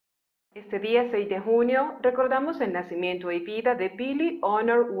Este día 6 de junio recordamos el nacimiento y vida de Billie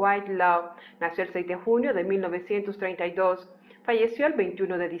Honor Whitelaw. Nació el 6 de junio de 1932. Falleció el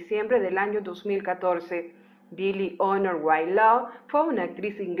 21 de diciembre del año 2014. Billie Honor Whitelaw fue una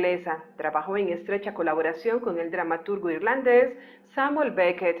actriz inglesa. Trabajó en estrecha colaboración con el dramaturgo irlandés Samuel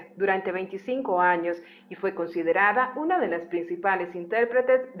Beckett durante 25 años y fue considerada una de las principales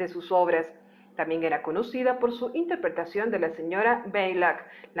intérpretes de sus obras. También era conocida por su interpretación de la señora Baylock,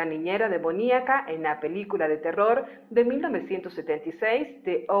 la niñera demoníaca en la película de terror de 1976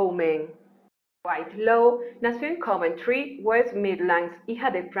 de Omen. Whitelaw nació en Coventry, West Midlands,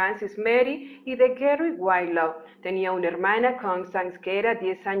 hija de Francis Mary y de Gerry Whitelaw. Tenía una hermana, Constance, que era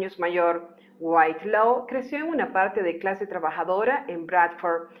 10 años mayor. Whitelaw creció en una parte de clase trabajadora en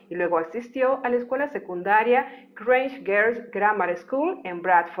Bradford y luego asistió a la escuela secundaria Grange Girls Grammar School en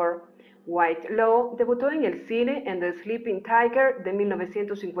Bradford. Whitelaw debutó en el cine en The Sleeping Tiger de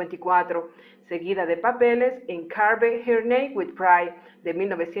 1954, seguida de papeles en Carve Her Name with Pride de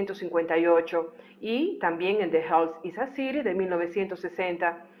 1958 y también en The House is a City de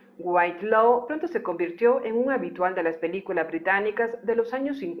 1960. Whitelaw pronto se convirtió en un habitual de las películas británicas de los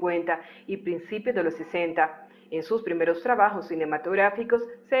años 50 y principios de los 60. En sus primeros trabajos cinematográficos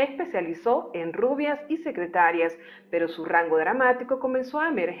se especializó en rubias y secretarias, pero su rango dramático comenzó a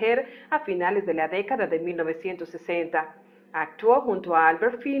emerger a finales de la década de 1960. Actuó junto a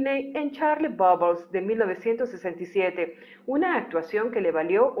Albert Finney en Charlie Bubbles de 1967, una actuación que le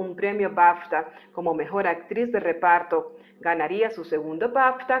valió un premio BAFTA como mejor actriz de reparto. Ganaría su segundo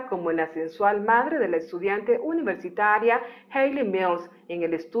BAFTA como la sensual madre de la estudiante universitaria Hayley Mills en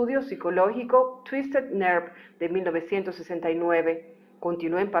el estudio psicológico Twisted Nerve de 1969.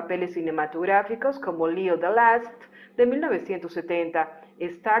 Continuó en papeles cinematográficos como Leo the Last de 1970,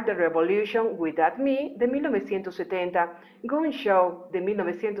 Start the Revolution Without Me de 1970, Gun Show de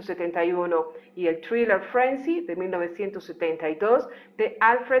 1971 y el thriller Frenzy de 1972 de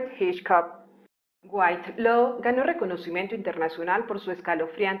Alfred Hitchcock. Whitelaw ganó reconocimiento internacional por su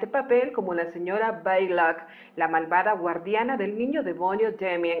escalofriante papel como la señora Baylock, la malvada guardiana del niño demonio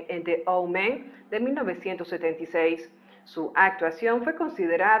Damien en The Omen de 1976. Su actuación fue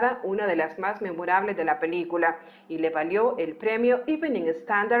considerada una de las más memorables de la película y le valió el premio Evening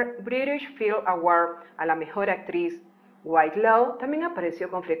Standard British Film Award a la mejor actriz. Whitelaw también apareció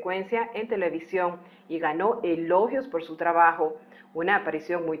con frecuencia en televisión y ganó elogios por su trabajo. Una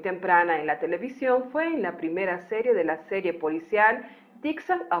aparición muy temprana en la televisión fue en la primera serie de la serie policial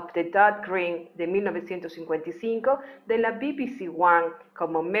Dixon of the Dot Green de 1955 de la BBC One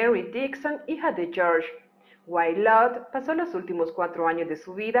como Mary Dixon, hija de George. Whitelaw pasó los últimos 4 años de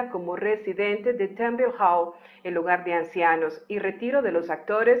su vida como residente de Temple Hall, el hogar de ancianos, y retiro de los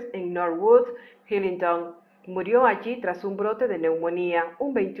actores en Norwood, Hillingdon. Murió allí tras un brote de neumonía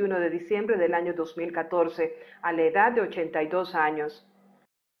un 21 de diciembre del año 2014, a la edad de 82 años.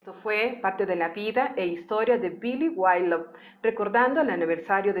 Esto fue parte de la vida e historia de Billie Whitelaw, recordando el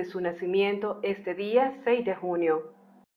aniversario de su nacimiento este día 6 de junio.